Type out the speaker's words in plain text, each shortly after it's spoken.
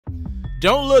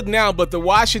Don't look now, but the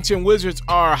Washington Wizards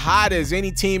are hot as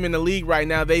any team in the league right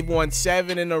now. They've won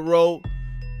 7 in a row.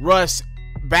 Russ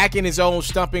back in his own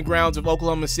stomping grounds of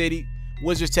Oklahoma City.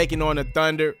 Wizards taking on the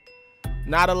Thunder.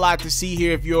 Not a lot to see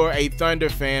here if you're a Thunder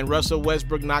fan. Russell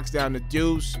Westbrook knocks down the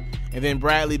deuce, and then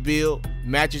Bradley Beal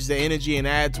matches the energy and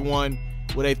adds one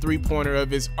with a three-pointer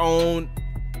of his own.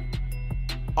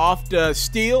 Off the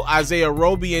steal, Isaiah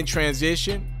Roby in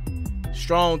transition.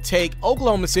 Strong take.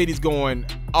 Oklahoma City's going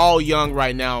all young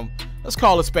right now. Let's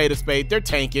call a spade a spade. They're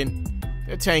tanking.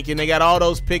 They're tanking. They got all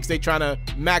those picks. They're trying to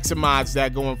maximize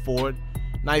that going forward.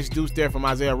 Nice deuce there from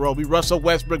Isaiah Roby. Russell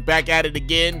Westbrook back at it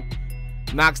again.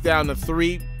 Knocks down the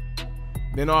three.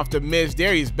 Then off the miss.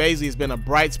 Darius Bazley has been a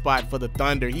bright spot for the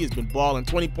Thunder. He has been balling.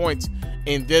 20 points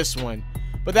in this one.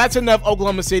 But that's enough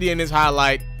Oklahoma City in this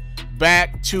highlight.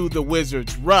 Back to the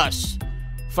Wizards. Russ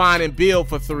finding Beal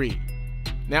for three.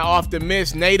 Now off the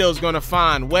miss, Nato's going to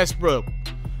find Westbrook.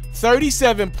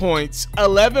 37 points,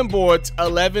 11 boards,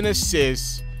 11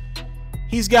 assists.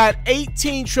 He's got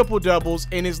 18 triple-doubles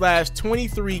in his last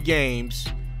 23 games.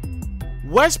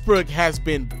 Westbrook has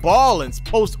been balling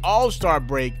post All-Star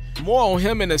break. More on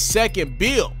him in a second.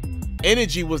 Beal,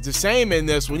 energy was the same in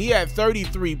this one. He had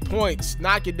 33 points,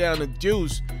 knocking down the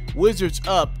deuce. Wizards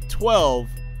up 12.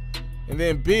 And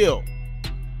then Beal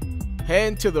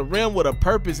heading to the rim with a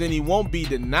purpose, and he won't be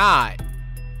denied.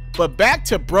 But back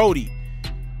to Brody.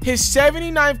 His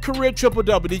 79th career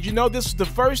triple-double. Did you know this was the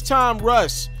first time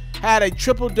Russ had a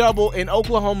triple-double in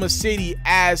Oklahoma City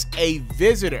as a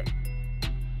visitor?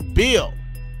 Beal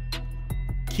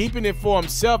keeping it for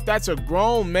himself. That's a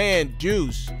grown man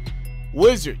deuce.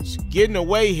 Wizards getting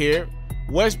away here.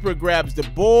 Westbrook grabs the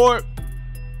board,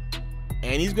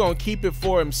 and he's going to keep it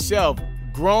for himself.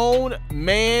 Grown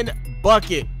man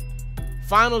bucket.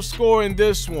 Final score in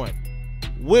this one.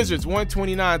 Wizards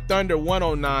 129, Thunder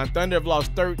 109. Thunder have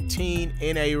lost 13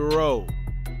 in a row.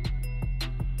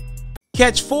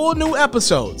 Catch full new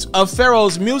episodes of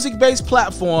FERRO's music-based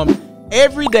platform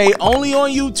every day only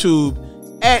on YouTube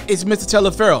at It's Mr.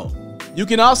 Taliaferro. You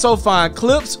can also find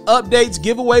clips, updates,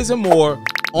 giveaways, and more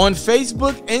on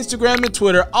Facebook, Instagram, and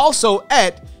Twitter, also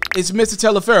at It's Mr.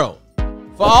 Taliaferro.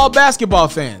 For all basketball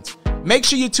fans, make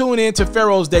sure you tune in to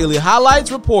FERRO's daily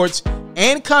highlights, reports,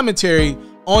 and commentary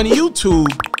on YouTube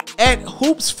at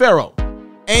FERRO,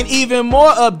 and even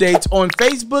more updates on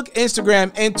Facebook,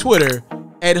 Instagram, and Twitter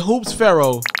at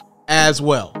FERRO as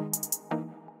well.